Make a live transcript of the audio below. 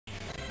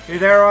Hey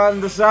there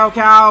on the South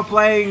Cow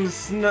playing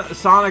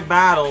Sonic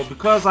Battle.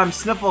 Because I'm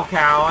Sniffle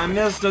Cow, I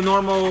missed a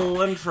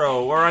normal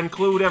intro or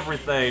include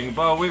everything,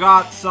 but we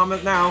got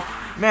Summit now.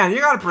 Man, you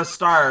gotta press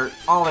start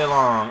all day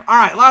long.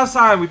 Alright, last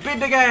time we beat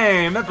the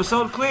game,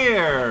 episode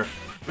clear.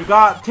 We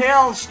got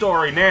Tails'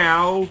 story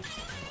now.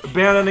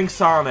 Abandoning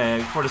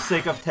Sonic for the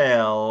sake of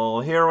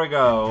Tail. Here we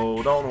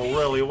go. Don't know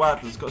really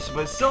what this goes,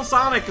 but still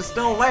Sonic is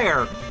still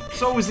there.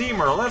 So is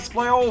Emerl. Let's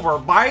play over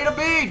by the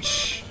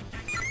beach.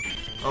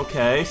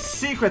 Okay,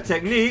 secret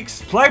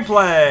techniques.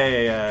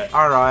 Play.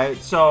 Alright,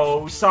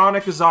 so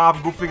Sonic is off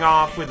goofing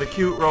off with a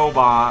cute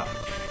robot.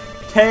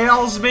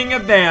 Tails being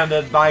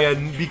abandoned by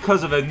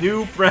because of a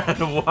new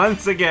friend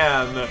once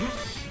again.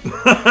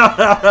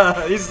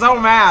 He's so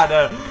mad.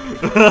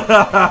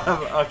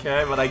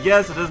 Okay, but I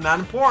guess it isn't that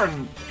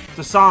important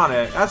to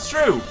Sonic. That's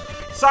true.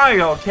 Sonic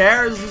don't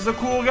care. He's a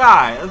cool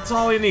guy. That's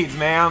all he needs,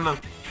 man.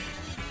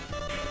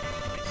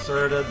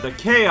 Inserted the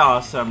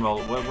Chaos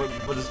Emerald.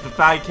 What is the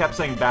fact he kept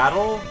saying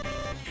battle?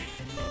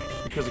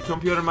 Because the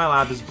computer in my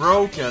lab is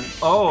broken.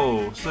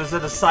 Oh, so is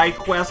it a side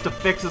quest to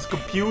fix his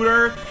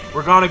computer?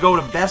 We're gonna go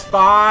to Best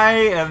Buy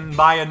and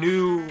buy a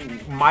new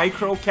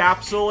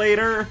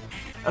microcapsulator?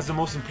 That's the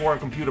most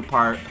important computer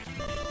part.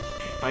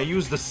 I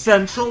use the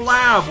central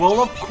lab. Well,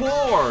 of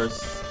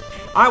course.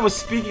 I was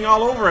speaking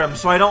all over him,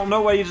 so I don't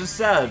know what he just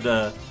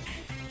said.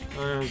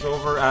 It's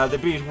over at the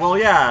beach. Well,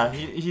 yeah,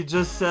 he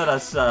just said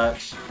as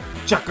such.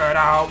 Check it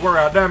out, we're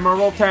at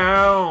Emerl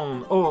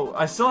Town. Oh,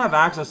 I still have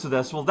access to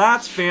this. Well,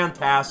 that's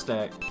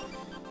fantastic.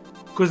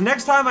 Because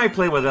next time I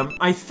play with him,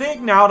 I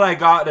think now that I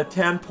got a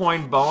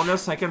 10-point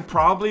bonus, I can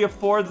probably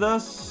afford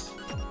this.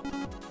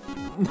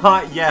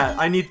 Not yet.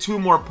 I need 2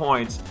 more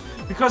points.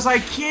 Because I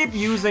keep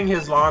using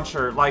his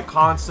launcher, like,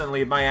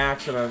 constantly by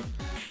accident.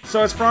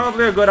 So it's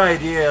probably a good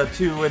idea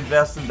to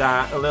invest in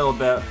that a little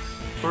bit.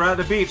 We're at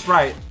the beach,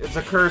 right. It's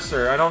a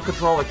cursor. I don't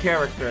control the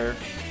character.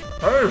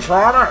 Hey,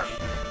 Sonic!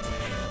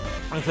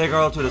 I take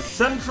her to the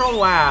central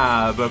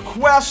lab.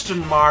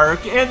 Question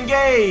mark,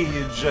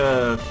 engage!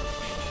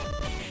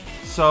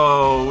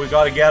 So, we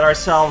gotta get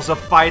ourselves a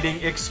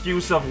fighting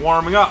excuse of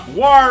warming up.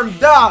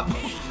 Warmed up!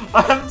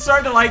 I'm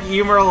starting to like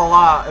Emerl a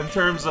lot in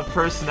terms of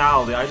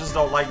personality. I just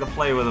don't like to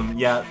play with him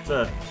yet.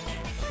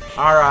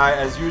 Alright,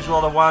 as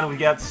usual, the one we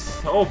get...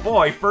 Oh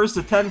boy, first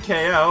to 10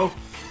 KO.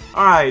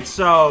 Alright,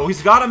 so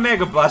he's got a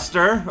Mega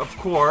Buster, of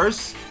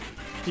course.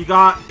 He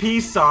got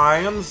peace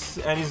signs,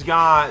 and he's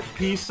got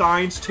peace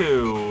signs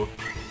too.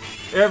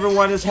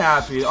 Everyone is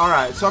happy.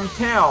 Alright, so I'm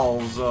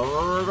Tails. There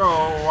we go.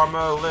 I'm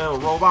a little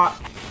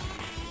robot.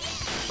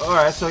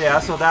 Alright, so yeah,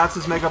 so that's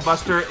his Mega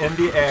Buster in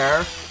the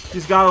air.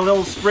 He's got a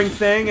little spring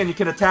thing, and you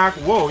can attack.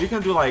 Whoa, you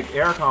can do like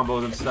air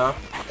combos and stuff.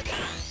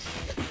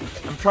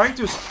 I'm trying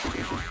to...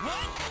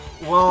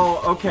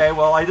 Well, okay,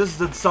 well, I just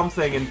did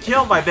something and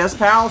killed my best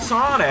pal,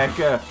 Sonic.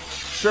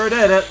 Sure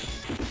did it.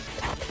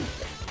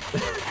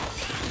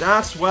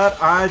 That's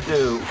what I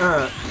do.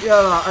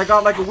 Yeah, I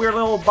got like a weird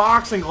little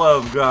boxing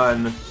glove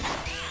gun.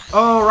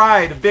 Oh,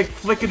 right, a big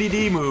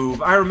flickety-dee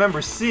move. I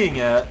remember seeing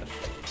it.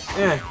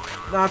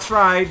 That's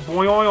right,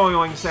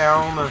 boing-oing-oing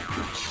sound.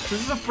 This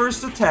is a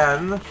first to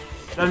 10.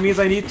 That means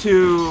I need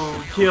to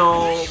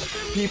kill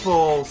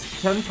people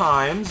 10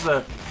 times.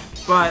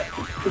 But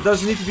it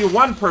doesn't need to be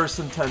one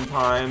person 10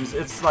 times.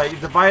 It's like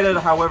divided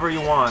however you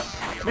want.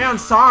 Man,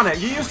 Sonic,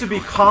 you used to be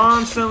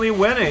constantly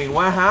winning.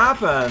 What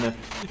happened?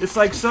 It's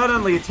like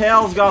suddenly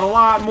Tails got a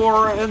lot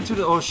more into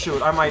the... Oh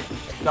shoot, I might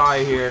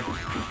die here.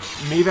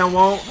 Maybe I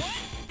won't.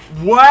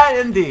 What?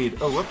 Indeed.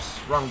 Oh, whoops.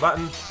 Wrong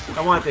button.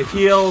 I wanted to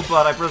heal,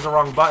 but I pressed the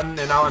wrong button,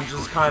 and now I'm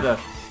just kind of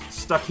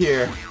stuck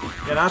here.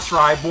 Yeah, that's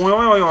right.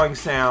 Boing-oing-oing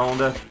sound.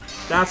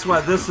 That's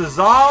what this is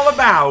all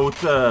about.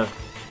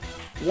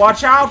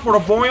 Watch out for the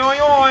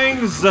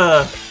boing-oing-oings!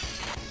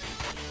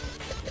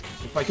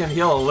 If I can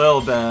heal a little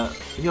bit.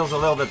 He heals a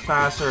little bit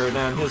faster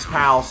than his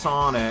pal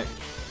Sonic.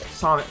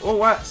 Oh,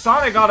 what?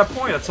 Sonic got a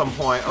point at some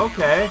point.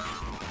 Okay.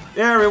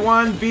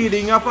 Everyone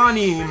beating up on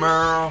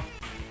Emerl.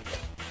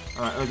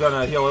 Alright, I'm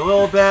gonna heal a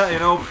little bit, you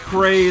know,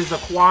 praise the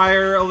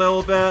choir a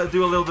little bit,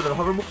 do a little bit of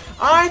hover move.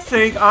 I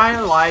think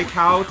I like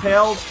how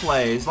Tails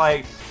plays.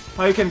 Like,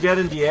 how you can get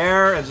in the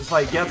air and just,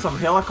 like, get some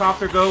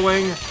helicopter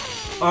going.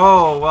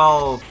 Oh,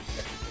 well...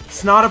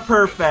 It's not a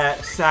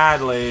perfect,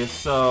 sadly,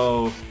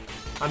 so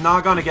I'm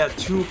not gonna get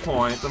 2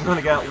 points. I'm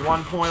gonna get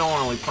 1 point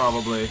only,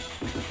 probably.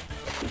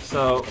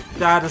 So,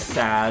 that is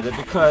sad,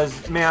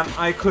 because, man,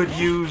 I could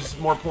use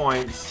more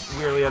points,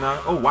 weirdly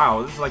enough. Oh,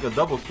 wow, this is like a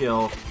double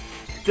kill.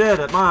 Did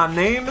it. My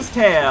name is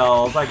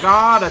Tails. I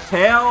got a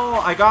tail.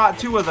 I got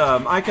 2 of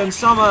them. I can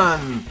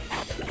summon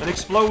an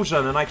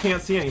explosion, and I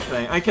can't see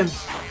anything. I can...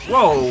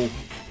 Whoa!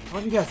 Why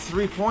did you get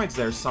 3 points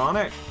there,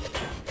 Sonic?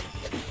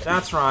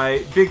 That's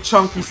right. Big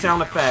chunky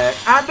sound effect.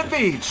 At the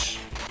beach!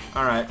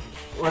 Alright.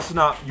 Listen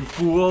up, you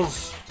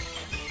fools.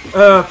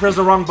 Press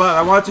the wrong button.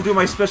 I wanted to do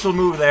my special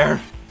move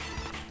there.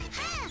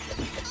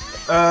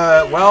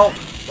 Well,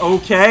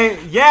 okay.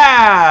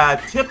 Yeah!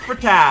 Tit for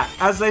tat,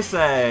 as they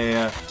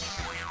say.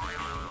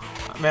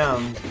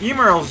 Man,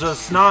 Emerl's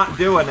just not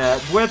doing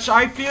it, which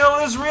I feel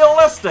is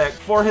realistic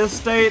for his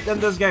state in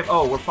this game.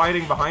 Oh, we're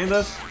fighting behind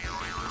us?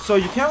 So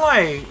you can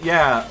like,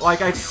 yeah,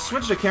 like I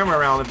switched the camera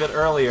around a bit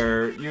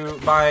earlier.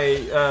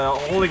 By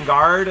holding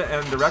guard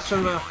and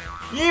direction.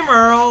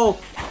 Emerl,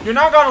 you're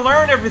not gonna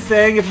learn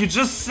everything if you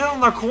just sit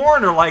in the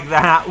corner like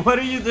that. What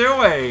are you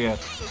doing?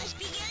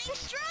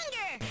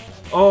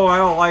 Oh, I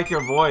don't like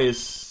your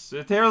voice.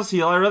 Tails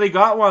heal, I really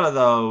got one of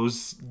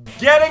those.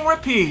 Getting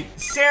repeat,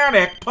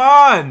 Sonic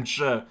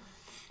Punch!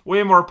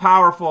 Way more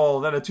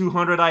powerful than a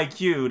 200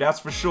 IQ, that's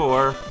for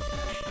sure.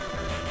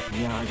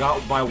 Yeah, I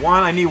got my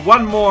one. I need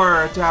one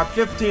more to have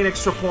 15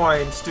 extra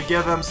points to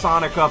give them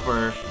Sonic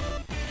Upper.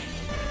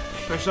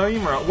 Special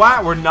Emerl.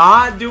 What? We're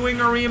not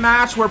doing a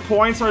rematch where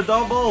points are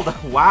doubled?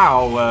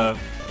 Wow.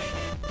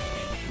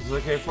 He's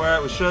looking for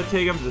it. We should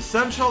take him to the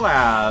Central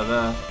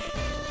Lab.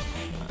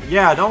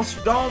 Yeah,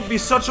 don't be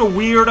such a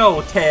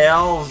weirdo,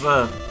 Tails.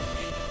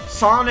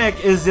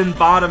 Sonic is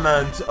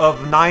embodiment of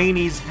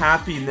 90s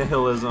happy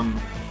nihilism.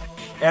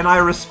 And I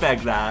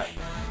respect that.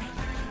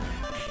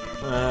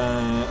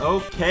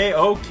 Okay.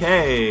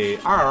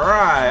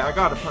 Alright, I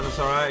gotta put this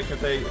alright.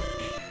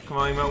 Come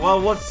on,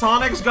 well,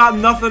 Sonic's got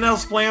nothing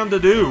else planned to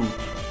do.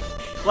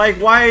 Like,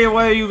 why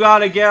you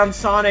got again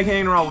Sonic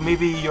hanging around?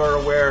 Maybe you're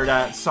aware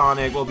that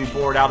Sonic will be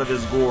bored out of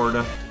his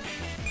gourd.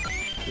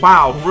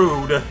 Wow,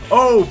 rude.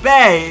 Oh,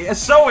 Bay is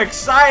so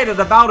excited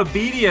about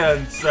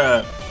obedience.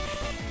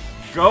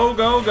 Go.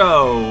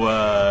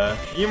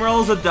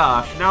 Emerl's a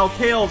duck. Now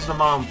Tails the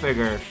mom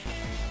figure.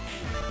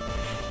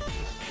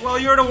 Well,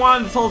 you're the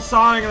one that told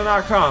Sonic to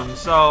not come,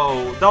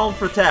 so don't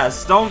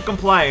protest. Don't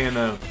complain.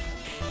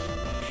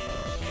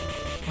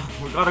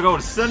 We gotta go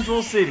to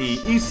Central City,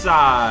 East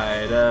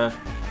Side.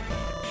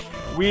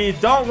 We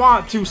don't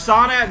want to,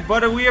 Sonic,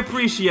 but we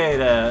appreciate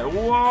it.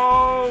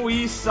 Whoa,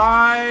 East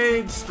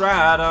Side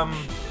Stratum.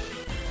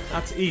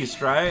 That's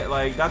East, right?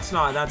 Like, that's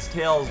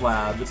Tails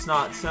Lab. It's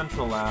not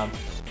Central Lab.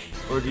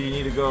 Or do you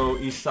need to go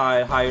East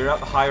Side higher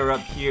up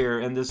here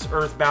in this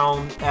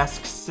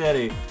Earthbound-esque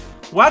city?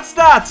 What's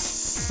that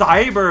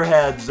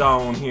Cyberhead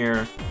zone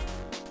here?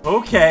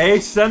 Okay,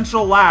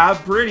 Central Lab,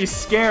 pretty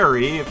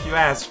scary if you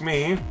ask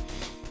me.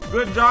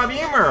 Good job,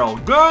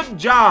 Emerl. Good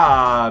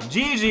job.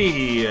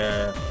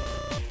 GG.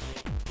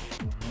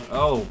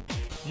 Oh,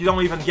 you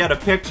don't even get a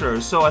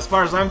picture. So as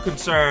far as I'm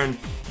concerned,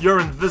 you're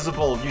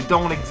invisible. You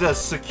don't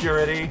exist,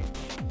 security.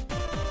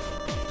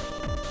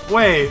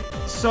 Wait,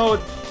 so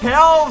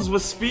Tails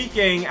was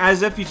speaking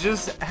as if he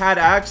just had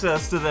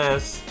access to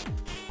this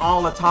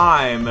all the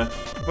time.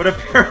 But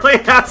apparently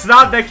that's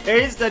not the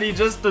case. Did he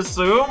just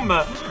assume?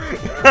 What?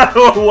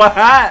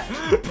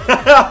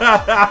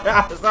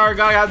 Sorry,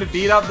 gonna have to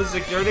beat up the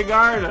security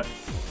guard?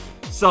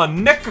 So,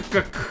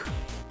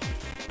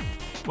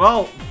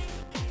 well,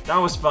 that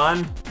was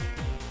fun.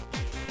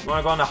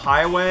 Wanna go on the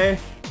highway?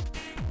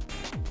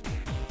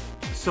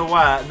 So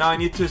what? Now I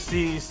need to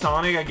see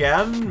Sonic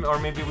again? Or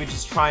maybe we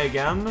just try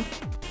again?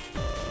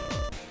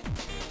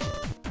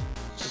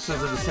 Says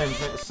the same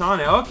thing.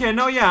 Sonic. Okay,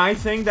 no, yeah, I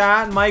think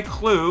that my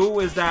clue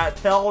is that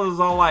Tails is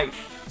all like,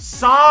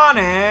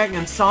 Sonic!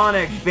 And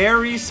Sonic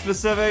very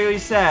specifically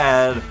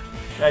said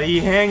that he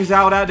hangs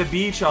out at the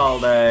beach all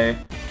day.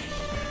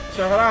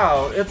 Check it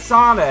out. It's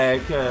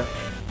Sonic.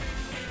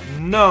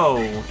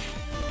 No.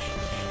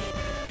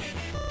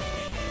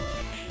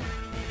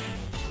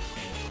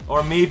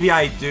 Or maybe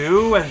I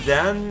do, and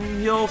then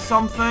he'll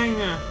something?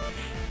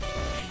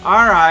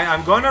 Alright,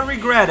 I'm gonna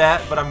regret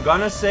it, but I'm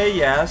gonna say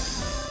yes.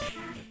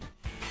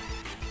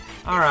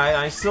 Alright,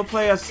 I still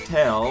play as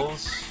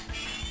Tails.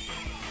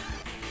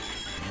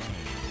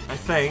 I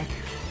think.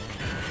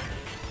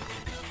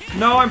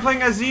 No, I'm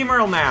playing as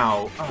Emerl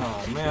now.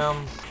 Oh,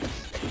 man.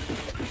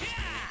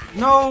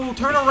 No,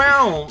 turn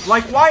around.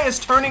 Like, why is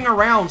turning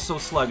around so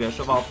sluggish,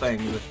 of all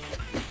things?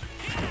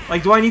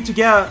 Like, do I need to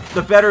get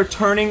the better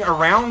turning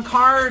around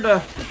card?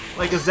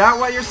 Like, is that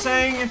what you're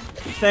saying?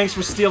 Thanks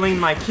for stealing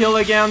my kill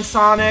again,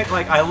 Sonic.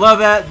 Like, I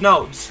love it.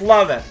 No, just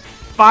love it.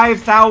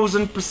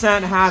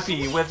 5,000%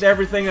 happy with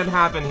everything that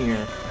happened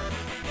here.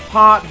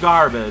 Hot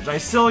garbage. I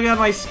still get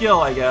my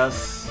skill, I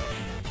guess.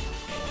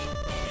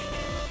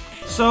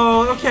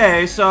 So,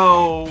 okay,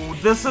 so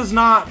this is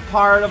not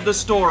part of the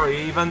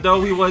story, even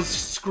though he was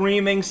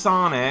screaming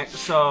Sonic,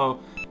 so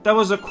that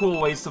was a cool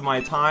waste of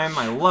my time.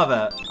 I love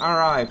it.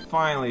 Alright,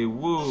 finally,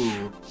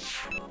 woo.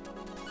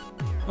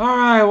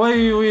 Alright, what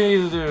do we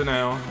need to do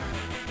now?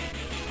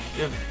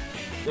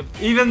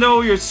 Even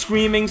though you're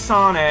screaming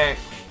Sonic,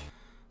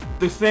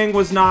 the thing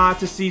was not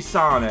to see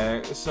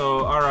Sonic,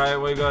 so alright,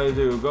 what you gotta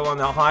do? Go on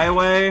the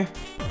highway?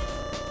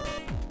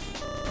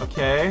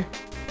 Okay.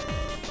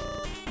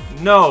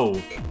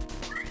 No!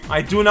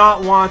 I do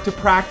not want to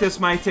practice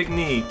my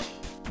technique.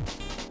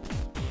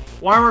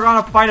 Why are we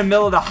gonna fight in the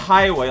middle of the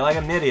highway like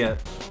an idiot?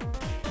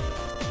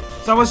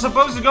 So I was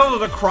supposed to go to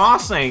the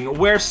crossing,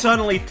 where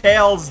suddenly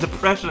Tails'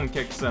 depression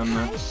kicks in.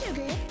 Hi,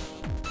 sugar.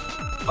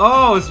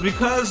 Oh, it's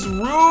because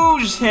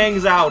Rouge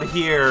hangs out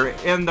here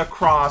in the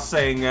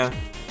crossing.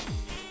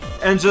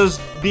 And just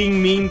being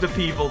mean to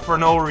people for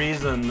no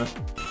reason.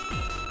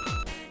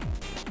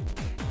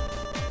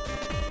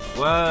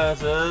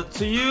 What's it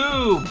to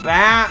you,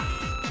 Bat?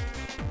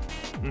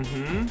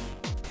 Mm-hmm.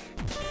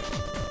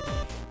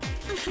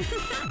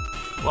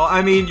 Well,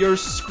 I mean, you're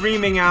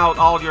screaming out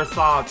all your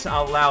thoughts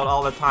out loud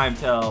all the time,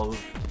 Tails.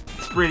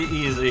 It's pretty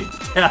easy to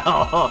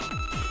tell.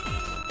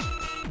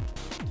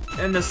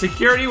 And the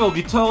security will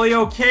be totally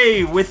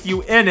okay with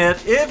you in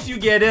it if you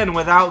get in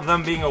without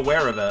them being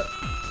aware of it.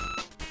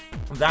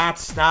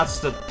 That's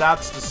the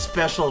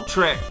special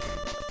trick.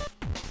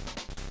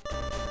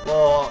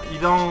 Well, you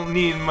don't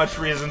need much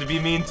reason to be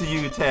mean to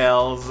you,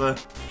 Tails. Okay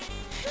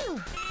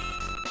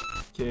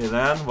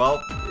then, well,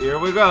 here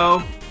we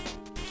go.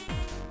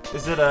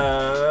 Is it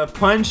a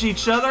punch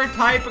each other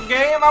type of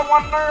game, I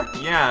wonder?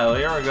 Yeah,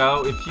 here we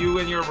go. If you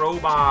and your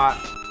robot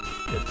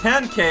get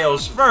 10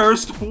 KOs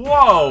first,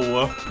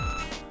 whoa!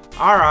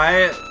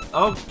 Alright,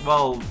 oh,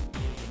 well,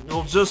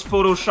 we'll just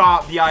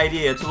Photoshop the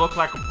idea to look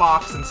like a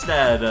fox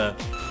instead.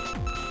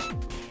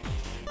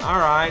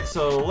 Alright,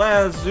 so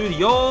let's do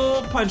the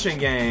old punching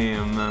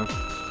game.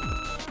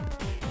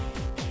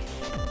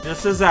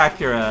 This is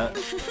accurate.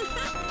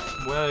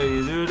 Well,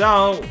 you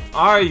don't.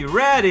 Are you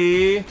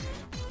ready?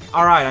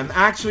 Alright, I'm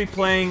actually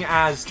playing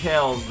as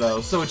Tails,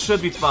 though, so it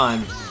should be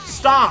fun.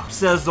 Stop,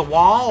 says the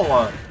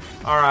wall.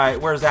 Alright,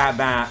 where's that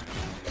bat?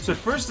 So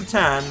first to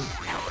 10,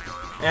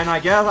 and I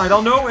guess, I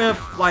don't know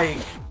if, like,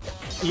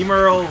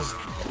 Emerl's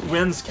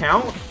wins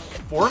count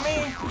for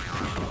me?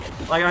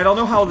 Like, I don't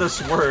know how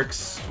this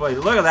works, but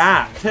look at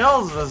that.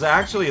 Tails is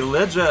actually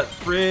legit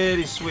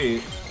pretty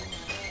sweet.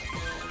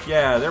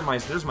 Yeah,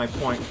 there's my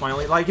point,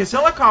 finally. Like, his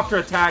helicopter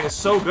attack is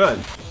so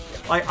good.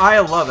 Like, I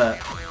love it.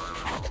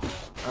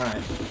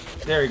 Alright,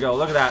 there you go.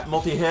 Look at that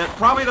multi-hit.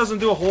 Probably doesn't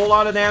do a whole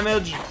lot of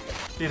damage.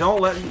 They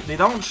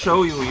don't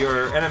show you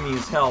your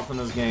enemy's health in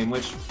this game,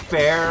 which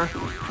fair.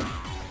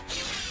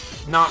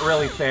 Not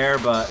really fair,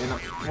 but you know.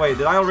 Wait,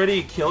 did I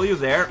already kill you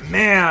there?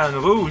 Man,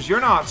 Rouge,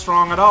 you're not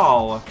strong at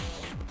all.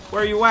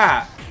 Where are you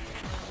at?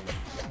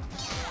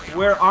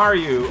 Where are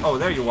you? Oh,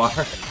 there you are.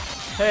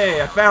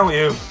 Hey, I found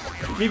you.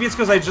 Maybe it's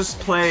because I just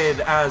played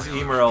as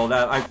Emerl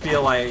that I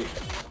feel like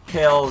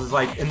Tails is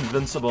like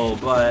invincible,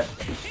 but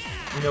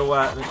you know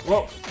what?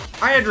 Well,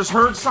 I had just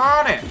heard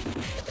Sonic!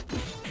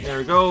 There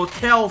we go,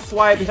 tail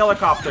swipe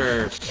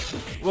helicopter.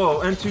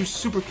 Whoa, into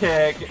super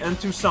kick,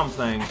 into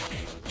something.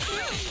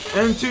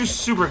 Into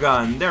super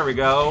gun, there we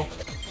go.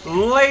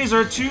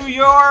 Laser to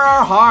your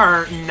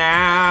heart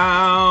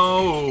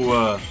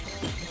now!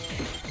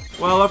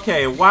 Well,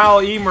 okay,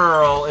 while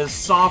Emerl is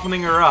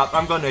softening her up,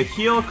 I'm gonna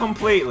heal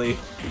completely.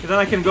 And then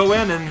I can go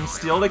in and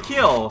steal the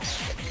kill.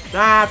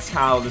 That's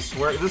how this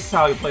works. This is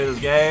how you play this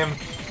game.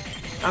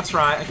 That's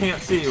right, I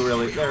can't see you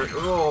really. There,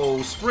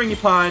 oh, springy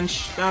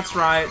punch. That's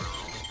right.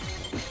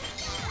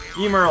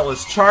 Emerl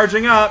is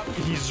charging up.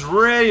 He's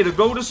ready to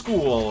go to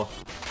school.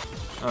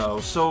 Oh,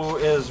 so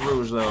is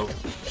Rouge, though.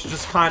 She's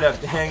just kind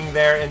of hanging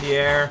there in the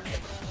air,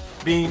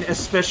 being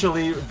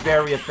especially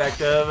very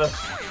effective.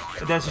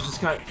 And then she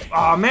just kind of...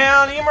 Oh,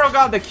 man, Emerl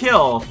got the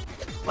kill.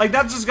 Like,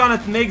 that's just gonna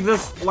make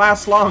this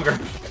last longer.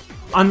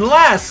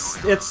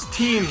 Unless it's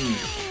team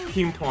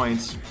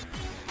points.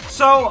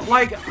 So,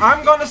 like,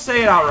 I'm gonna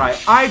say it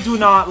outright. I do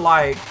not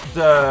like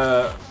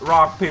the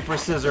rock, paper,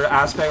 scissors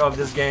aspect of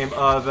this game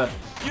of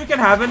you can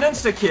have an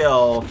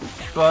insta-kill,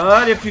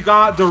 but if you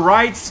got the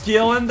right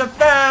skill in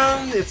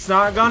defense, it's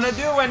not gonna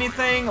do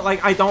anything.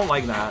 Like, I don't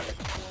like that.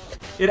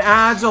 It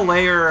adds a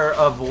layer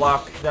of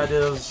luck that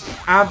is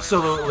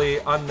absolutely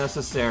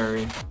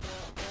unnecessary.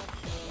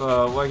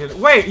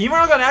 Wait,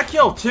 Emerl got that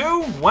kill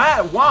too?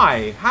 What?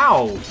 Why?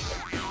 How?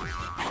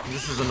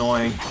 This is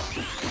annoying.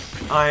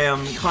 I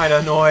am kind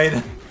of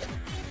annoyed.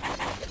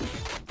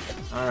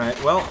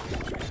 Alright, well,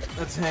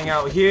 let's hang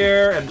out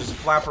here and just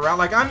flap around.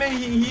 Like, I mean,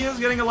 he is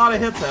getting a lot of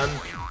hits in.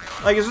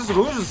 Like, it's just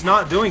Rouge is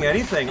not doing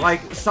anything.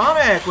 Like,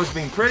 Sonic was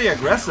being pretty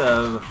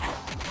aggressive.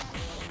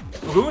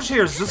 Rouge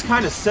here is just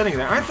kind of sitting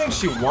there. I think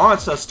she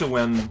wants us to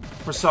win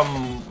for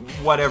some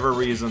whatever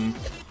reason.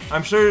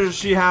 I'm sure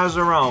she has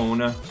her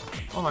own.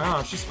 Oh my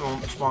gosh, she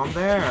spawned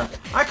there.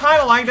 I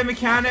kind of like the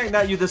mechanic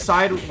that you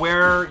decide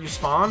where you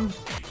spawn.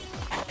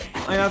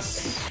 Like,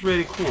 that's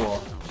pretty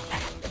cool.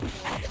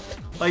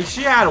 Like,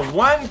 she had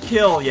one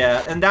kill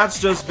yet, and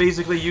that's just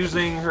basically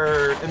using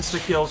her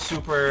insta-kill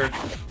super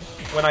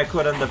when I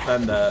couldn't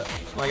defend it.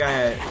 Like,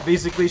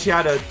 basically, she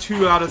had a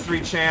 2 out of 3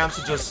 chance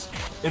to just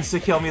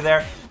insta-kill me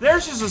there.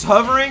 There she's just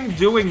hovering,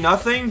 doing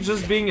nothing,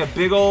 just being a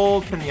big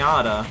old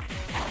pinata.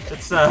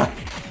 It's,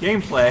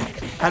 gameplay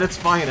at its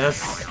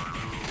finest.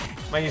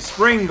 My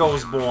spring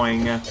goes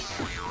boing.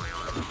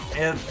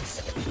 It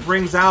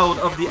brings out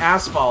of the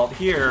asphalt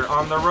here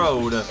on the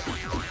road.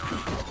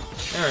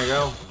 There we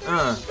go.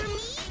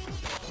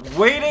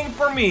 Waiting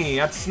for me.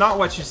 That's not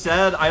what she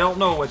said. I don't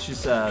know what she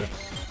said.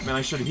 I mean,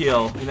 I should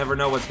heal. You never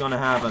know what's going to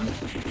happen.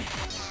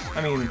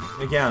 I mean,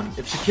 again,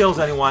 if she kills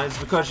anyone, it's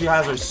because she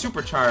has her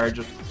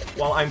supercharge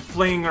while I'm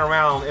flinging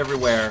around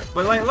everywhere.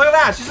 But, like, look at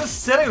that. She's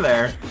just sitting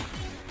there.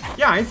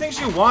 Yeah, I think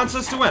she wants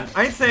us to win.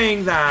 I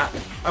think that...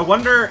 I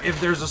wonder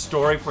if there's a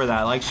story for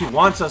that. Like, she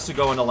wants us to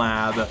go in the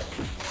lab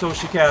so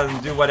she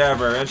can do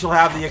whatever. And she'll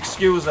have the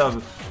excuse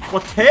of,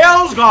 Well,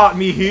 Tails got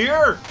me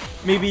here!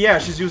 Maybe, yeah,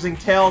 she's using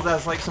Tails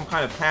as, like, some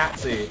kind of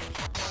patsy.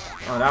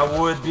 Oh, that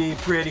would be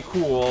pretty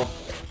cool.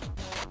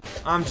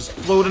 I'm just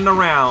floating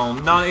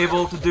around, not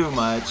able to do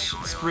much.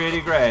 It's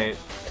pretty great.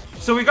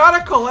 So we got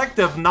a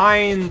collective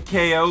 9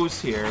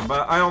 KOs here,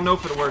 but I don't know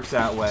if it works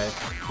that way.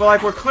 But,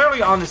 like, we're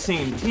clearly on the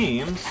same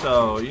team,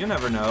 so you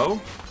never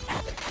know.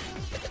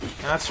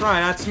 That's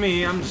right, that's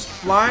me. I'm just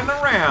flying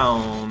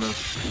around.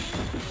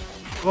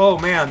 Oh,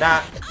 man,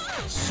 that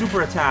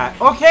super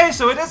attack. Okay,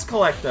 so it is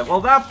collective.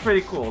 Well, that's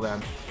pretty cool,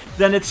 then.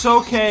 Then it's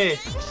okay.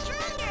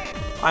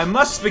 I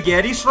must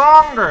spaghetti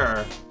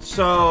stronger.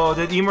 So,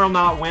 did Emerl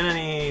not win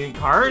any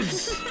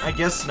cards? I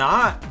guess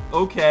not.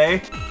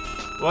 Okay.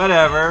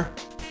 Whatever.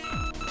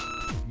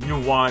 You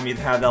want me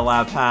to have that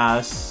lab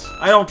pass.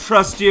 I don't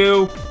trust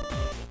you.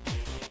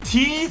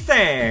 T,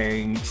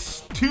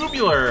 thanks.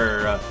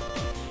 Tubular.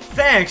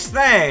 Thanks.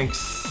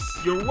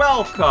 You're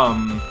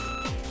welcome.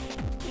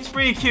 He's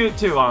pretty cute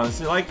too,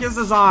 honestly. Like, his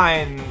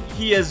design,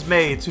 he is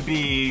made to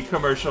be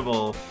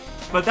commercial.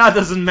 But that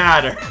doesn't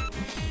matter.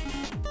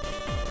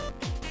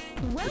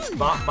 It's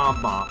bop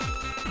bop bop.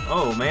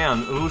 Oh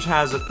man, Ouge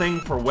has a thing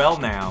for well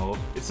now.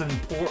 It's an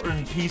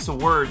important piece of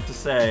word to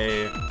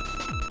say.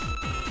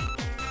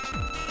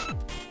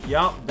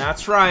 Yup,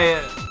 that's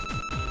right.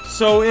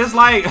 So it's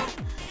like...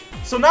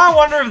 So now I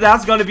wonder if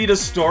that's gonna be the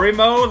story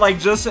mode, like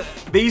just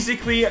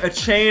basically a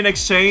chain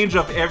exchange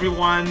of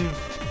everyone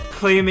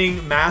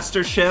claiming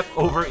mastership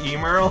over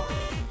Emerl.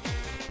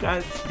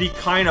 That'd be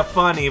kind of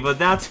funny, but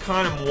that's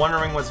kind of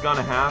wondering what's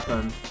gonna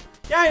happen.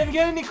 Yeah, I didn't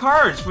get any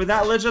cards for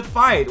that legit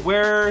fight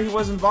where he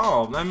was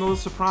involved. I'm a little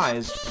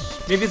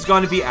surprised. Maybe it's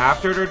gonna be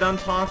after they're done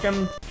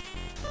talking.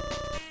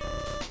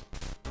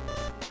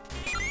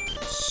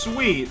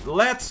 Sweet,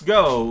 let's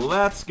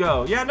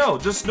go. Yeah, no,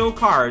 just no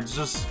cards,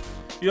 just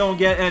you don't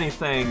get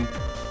anything.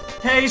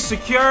 Hey,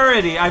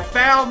 security, I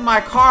found my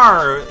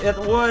car. It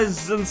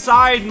was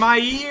inside my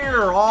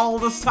ear all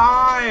this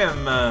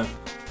time.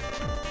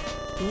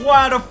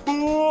 What a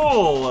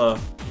fool!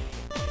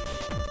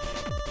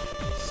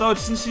 So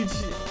since you...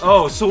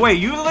 Oh, so wait,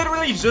 you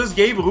literally just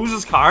gave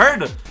Rouge's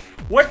card?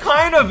 What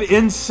kind of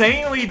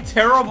insanely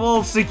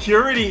terrible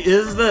security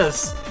is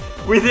this?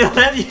 Where they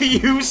let you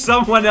use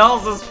someone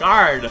else's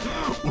card?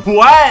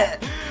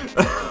 What?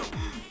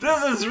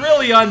 This is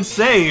really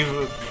unsafe.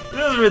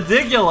 This is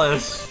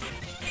ridiculous.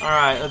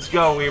 Alright, let's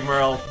go,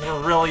 Emerl. We're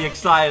really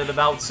excited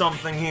about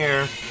something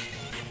here.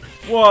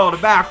 Whoa, the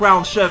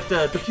background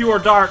shifted to pure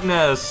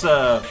darkness.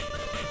 Alright.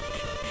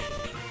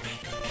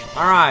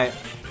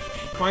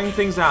 Finding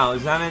things out.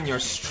 Examine your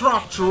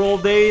structural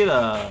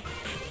data.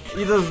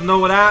 He doesn't know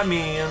what that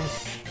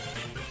means.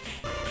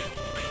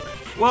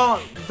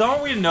 Well,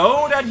 don't we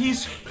know that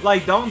he's...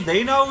 Like, don't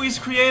they know he's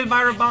created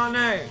by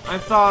Robotnik? I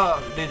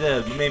thought they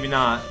did. Maybe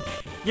not.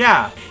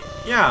 Yeah.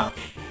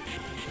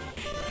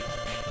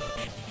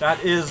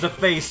 That is the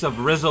face of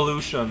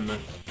resolution.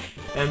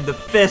 And the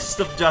fist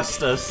of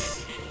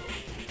justice.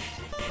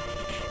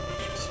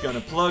 Just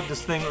gonna plug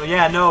this thing.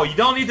 Yeah, no, you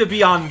don't need to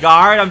be on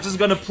guard. I'm just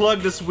gonna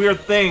plug this weird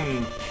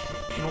thing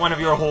in one of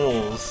your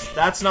holes.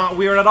 That's not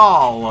weird at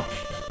all.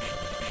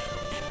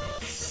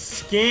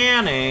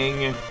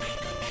 Scanning.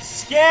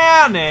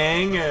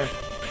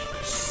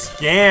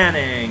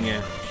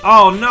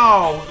 Oh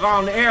no,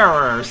 on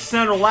error.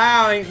 Central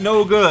lab ain't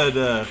no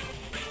good.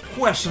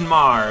 Question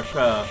mark.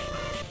 That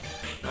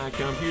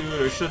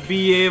computer should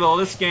be able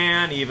to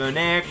scan even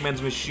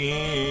Eggman's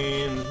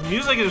machine. The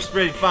music is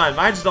pretty fun,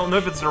 but I just don't know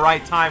if it's the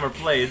right time or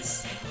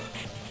place.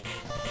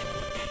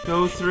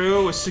 Go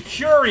through a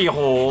security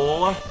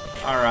hole.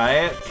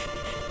 Alright.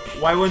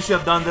 Why wouldn't you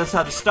have done this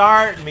at the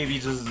start? Maybe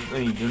just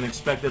you didn't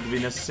expect it to be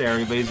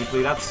necessary,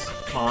 basically. That's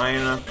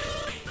fine.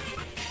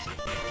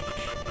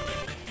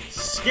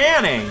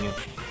 Scanning!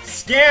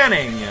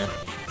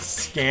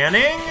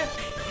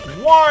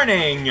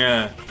 Warning!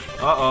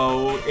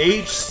 Uh-oh,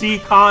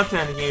 HC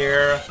content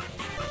here.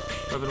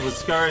 Weapon was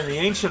discovered in the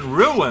ancient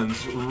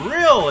ruins.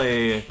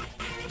 Really?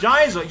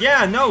 Jaizo,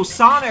 yeah, no,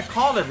 Sonic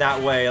called it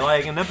that way,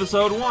 like in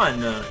episode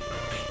 1.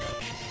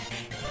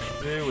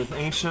 With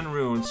ancient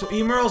ruins. So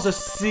Emerl's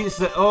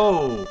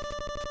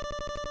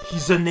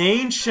he's an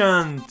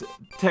ancient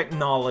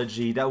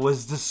technology that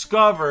was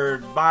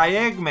discovered by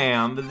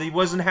Eggman, but he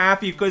wasn't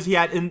happy because he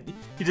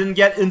didn't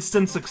get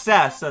instant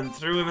success and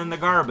threw him in the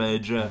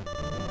garbage.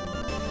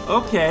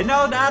 Okay,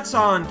 no, that's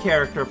on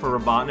character for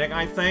Robotnik,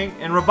 I think.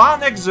 And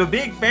Robotnik's a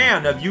big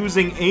fan of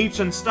using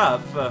ancient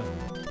stuff.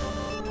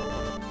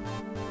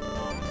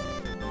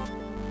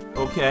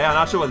 Okay, I'm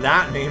not sure what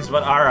that means,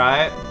 but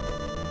alright.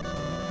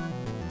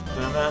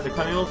 The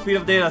continual feed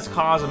of data has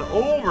caused an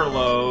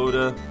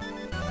overload.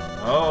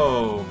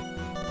 Oh.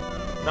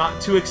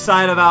 Not too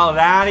excited about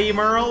that,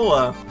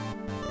 Emerl.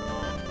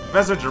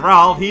 Professor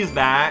Gerald, he's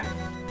back.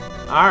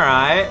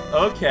 Alright,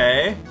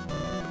 okay.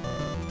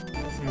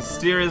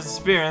 Mysterious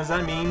experience,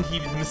 that means he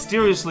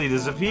mysteriously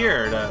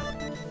disappeared.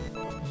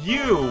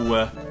 You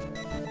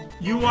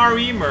are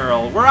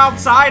Emerl. We're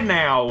outside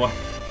now.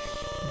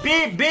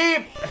 Beep,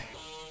 beep.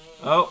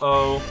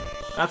 Uh-oh.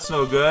 That's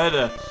no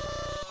good.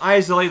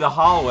 isolate the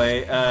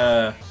hallway.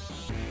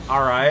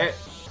 Alright.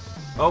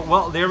 Oh,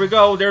 well, there we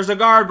go. There's a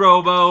guard,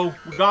 Robo.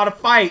 We gotta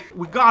fight.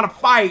 We gotta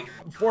fight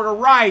for the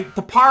right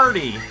to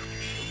party.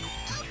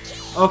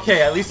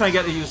 Okay, at least I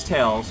get to use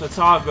tail, so it's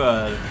all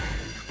good.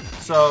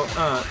 So,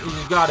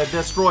 you gotta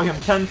destroy him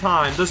 10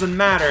 times. Doesn't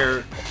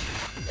matter.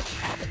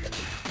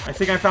 I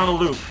think I found a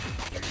loop.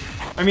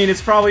 I mean,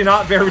 it's probably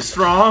not very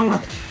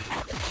strong.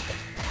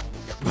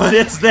 But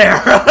it's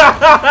there.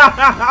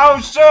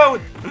 Oh,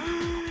 shoot!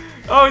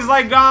 Oh, he's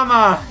like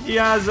Gamma. He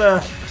has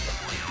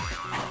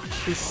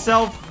his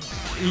self...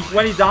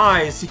 when he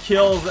dies, he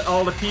kills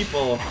all the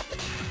people.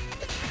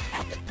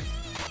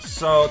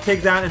 So,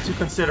 take that into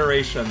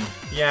consideration.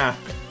 Yeah.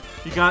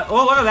 You got...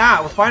 Oh, look at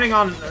that! We're fighting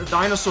on a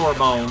dinosaur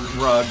bone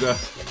rug.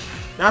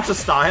 That's a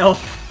style.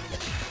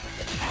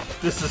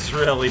 This is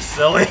really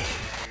silly.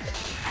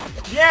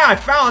 Yeah, I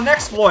found an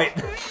exploit!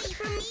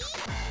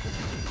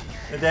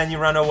 And then you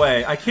run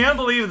away. I can't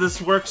believe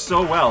this works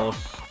so well.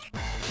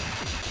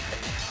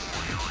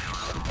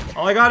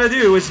 All I gotta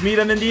do is meet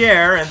him in the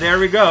air, and there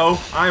we go.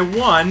 I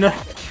won.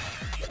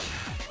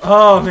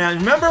 Oh, man.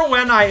 Remember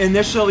when I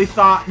initially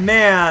thought,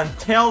 man,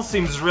 Tail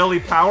seems really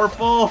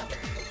powerful?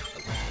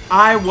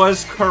 I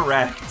was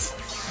correct.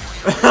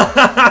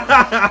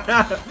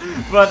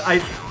 But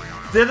I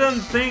didn't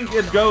think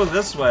it'd go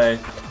this way.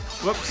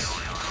 Whoops.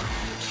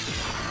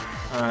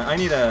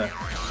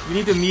 We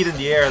need to meet in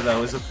the air,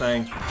 though, is the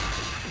thing.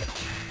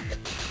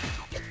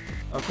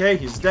 Okay,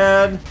 he's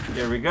dead.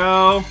 Here we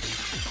go.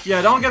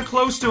 Yeah, don't get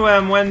close to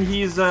him when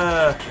he's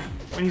on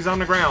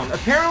the ground.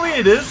 Apparently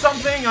it is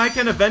something I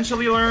can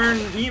eventually learn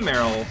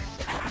Emerl.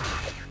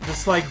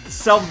 This, like,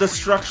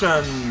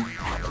 self-destruction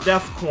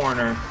death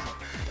corner.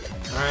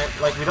 Alright,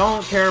 like, we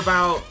don't care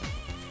about...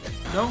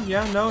 No,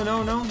 yeah, no,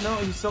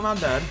 he's still not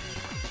dead.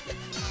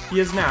 He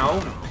is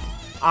now.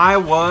 I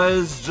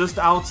was just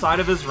outside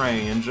of his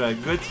range.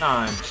 Good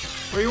time.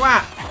 Where you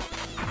at?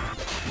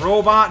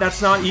 Robot,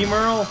 that's not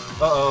Emerl?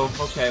 Uh-oh,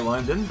 okay, well,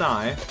 I didn't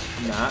die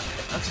from that.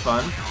 That's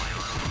fun.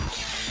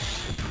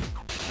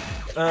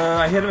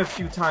 I hit him a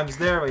few times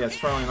there, but yeah, it's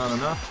probably not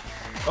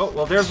enough. Oh,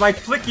 well, there's my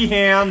flicky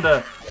hand.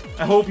 I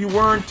hope you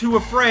weren't too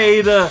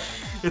afraid.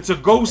 It's a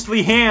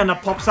ghostly hand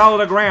that pops out of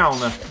the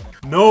ground.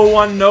 No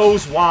one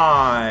knows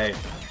why.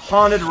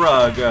 Haunted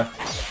rug.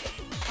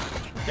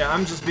 Yeah,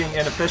 I'm just being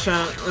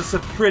inefficient. It's a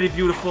pretty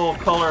beautiful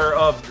color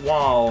of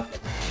wall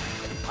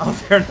out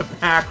there in the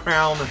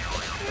background.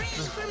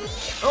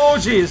 Oh,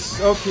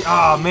 jeez. Okay.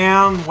 Ah,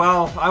 man.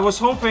 Well, I was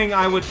hoping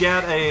I would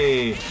get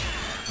a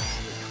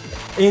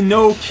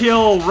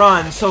no-kill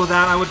run so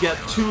that I would get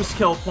 2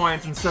 skill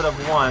points instead of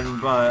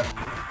 1, but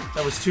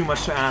that was too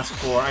much to ask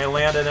for. I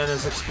landed in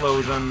his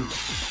explosion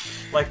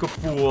like a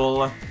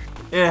fool.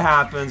 It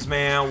happens,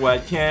 man.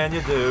 What can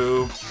you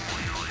do?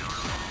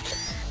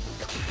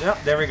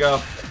 Yep, there we go.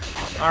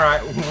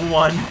 Alright,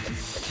 1.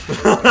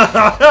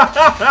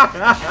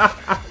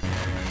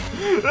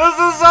 This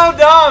is so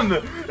dumb!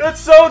 It's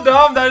so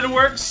dumb that it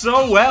works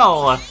so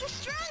well!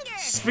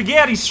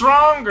 Spaghetti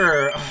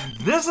stronger!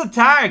 This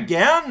attack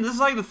again? This is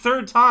like the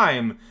 3rd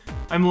time.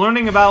 I'm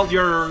learning about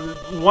your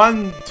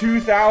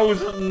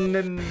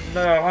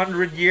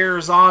 2,100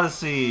 years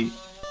odyssey.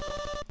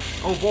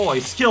 Oh boy,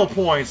 skill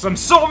points. I'm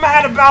so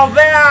mad about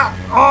that!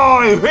 Oh,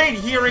 I hate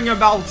hearing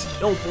about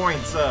skill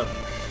points.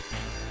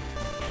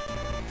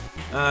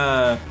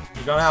 You're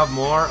gonna have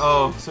more?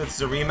 Oh, so it's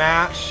the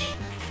rematch?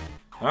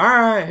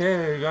 Alright,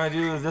 hey, you're gonna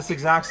do this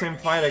exact same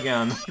fight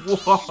again.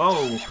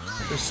 Whoa!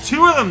 There's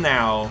 2 of them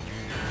now!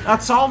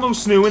 That's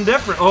almost new and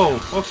different. Oh,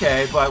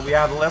 okay, but we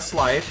have less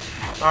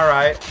life.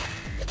 Alright.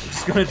 I'm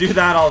just gonna do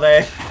that all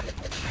day.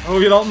 Oh,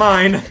 you don't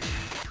mind.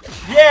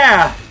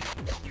 Yeah!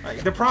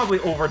 They're probably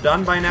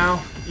overdone by now.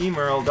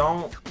 Emerl,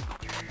 don't...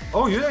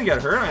 Oh, you didn't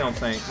get hurt, I don't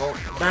think. Well,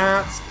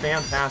 that's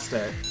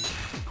fantastic.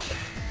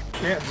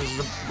 Yeah,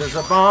 there's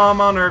a bomb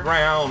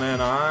underground,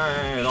 and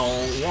I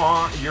don't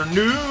want your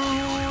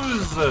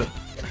news!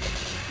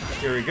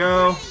 Here we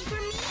go.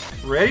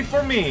 Ready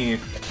for me.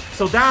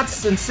 So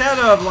that's, instead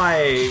of,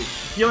 like,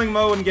 healing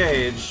mode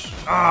engage.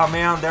 Oh,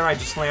 man, there I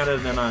just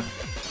landed, and that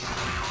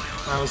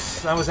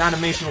was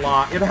animation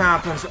lock. It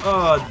happens.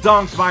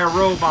 Dunked by a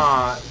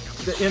robot.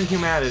 The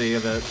inhumanity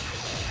of it.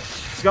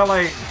 It's got,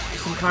 like,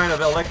 some kind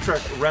of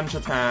electric wrench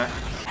attack.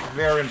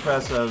 Very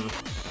impressive.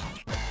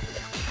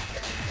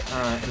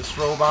 Alright, this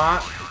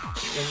robot.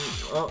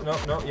 Oh,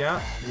 no, yeah.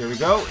 Here we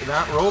go.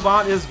 That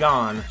robot is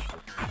gone.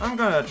 I'm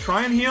gonna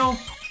try and heal.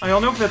 I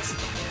don't know if it's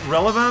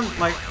relevant,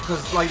 like,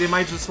 because, like, they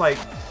might just, like,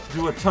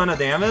 do a ton of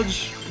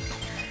damage.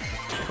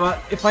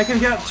 But if I can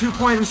get 2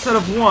 points instead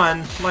of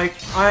 1, like,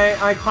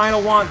 I kind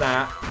of want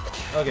that.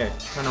 Okay,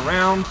 turn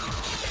around.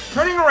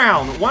 Turning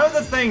around! One of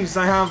the things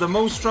I have the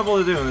most trouble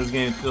to do in this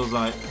game, feels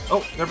like.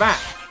 Oh, they're back.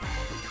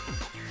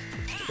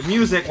 The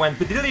music went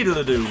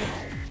diddly-diddly-doo.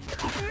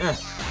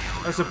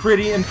 That's a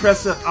pretty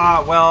impressive...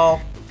 Ah, well...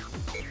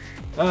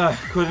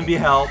 couldn't be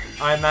helped.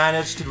 I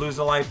managed to lose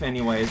a life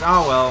anyways.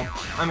 Oh, well.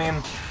 I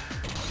mean,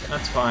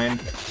 that's fine.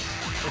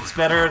 It's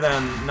better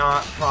than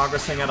not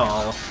progressing at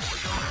all.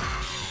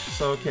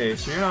 So, okay,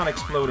 so you're not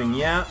exploding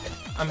yet.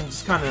 I'm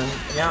just kind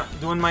of, yeah,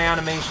 doing my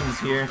animations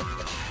here.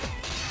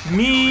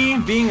 Me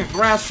being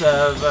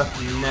aggressive,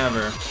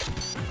 never.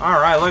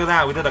 Alright, look at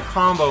that, we did a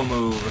combo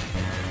move.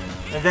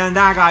 And then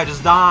that guy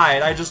just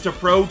died. I just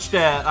approached it.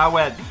 I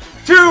went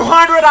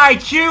 200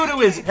 IQ to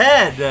his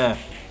head.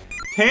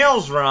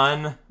 Tails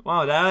run.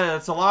 Wow,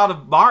 that's a lot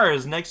of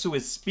bars next to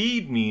his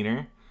speed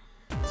meter.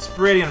 It's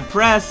pretty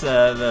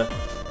impressive.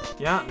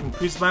 Yeah,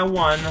 increased by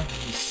 1.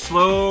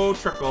 Slow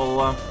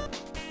trickle.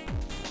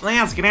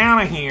 Let's get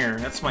out of here.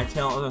 That's my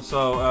tail.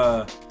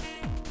 So,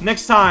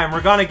 next time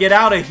we're gonna get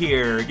out of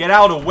here. Get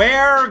out of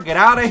where? Get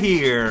out of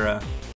here.